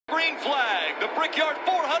Brickyard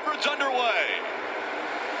 400's underway.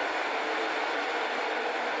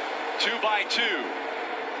 2 by 2.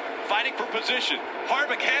 Fighting for position.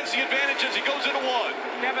 Harvick has the advantage as he goes into one.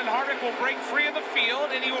 Kevin Harvick will break free of the field,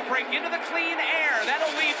 and he will break into the clean air.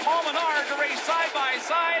 That'll leave Paul Menard to race side by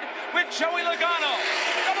side with Joey Logano.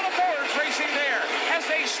 Couple of boards racing there. As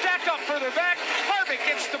they stack up further back, Harvick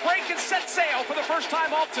gets the break and set sail for the first time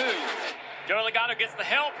off two. Joey Logano gets the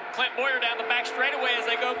help from Clint Boyer down the back straightaway as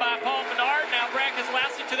they go by Paul Menard. Now Brad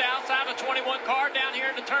Keselowski to the outside of the 21 car down here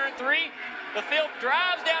into turn 3. The field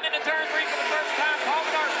drives down into turn 3 for the first time. Paul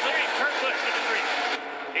Menard clearing Kurt Busch to the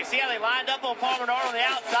 3. You see how they lined up on Paul Menard on the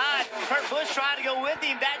outside. Kurt Busch trying to go with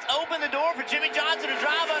him. That's opened the door for Jimmy Johnson to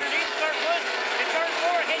drive underneath Kurt Busch. In turn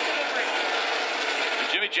 4, hit to the 3.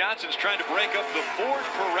 Jimmy Johnson's trying to break up the Ford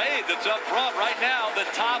parade that's up front. Right now, the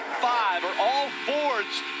top 5 are all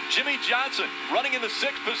Fords. Jimmy Johnson running in the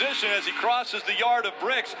 6th position as he crosses the yard of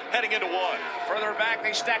bricks heading into one. Further back,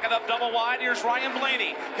 they stack it up double wide. Here's Ryan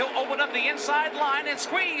Blaney. He'll open up the inside line and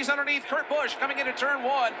squeeze underneath Kurt Busch coming into turn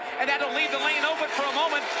 1. And that'll leave the lane open for a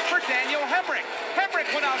moment for Daniel Hemrick.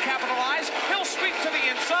 Hemrick will now capitalize. He'll sweep to the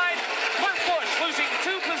inside. Kurt Busch losing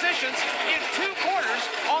 2 positions in 2 quarters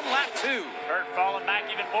on lap 2. Kurt falling back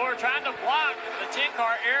even more, trying to block the 10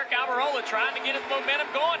 car. Eric Almirola trying to get his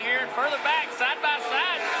momentum going here. And further back, side by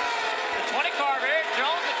side, the 20 car of Eric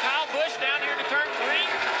Jones and Kyle Busch down here to turn 3.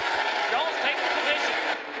 Jones takes the position.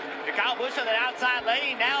 Kyle Busch on the outside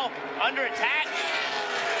lane now under attack.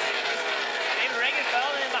 David Reagan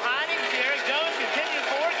fell in behind him. Eric Jones continues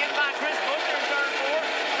forward, getting by Chris Buescher in turn 4.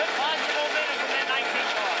 Good positive momentum from that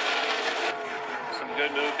 19 car. Some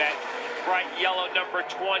good move. That bright yellow number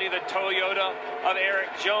 20, the Toyota of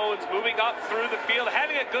Eric Jones, moving up through the field,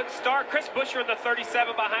 having a good start. Chris Buescher in the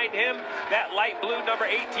 37 behind him. That light blue number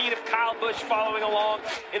 18 of Kyle Busch following along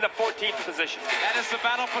in the 14th position. That is the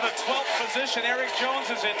battle for the 12th position. Eric Jones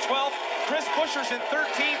is in 12th. Chris Buescher's in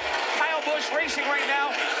 13th. Kyle Busch racing right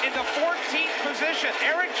now in the 14th position.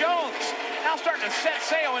 Eric Jones now starting to set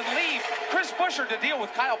sail and leave Chris Buescher to deal with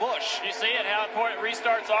Kyle Busch. You see it, how important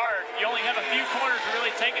restarts are. You only have a few corners to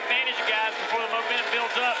really take advantage of guys before the momentum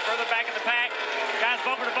builds up. Further back in the pack, guys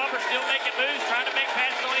bumper to bumper, still making moves, trying to make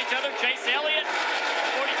passes on each other. Chase Elliott,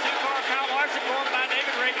 42 car Kyle Larson going by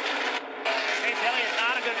David Reagan. Chase Elliott,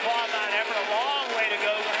 not a good qualifying effort, a long way to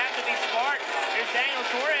go. Gonna have to be smart. Here's Daniel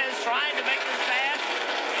Torres trying to make this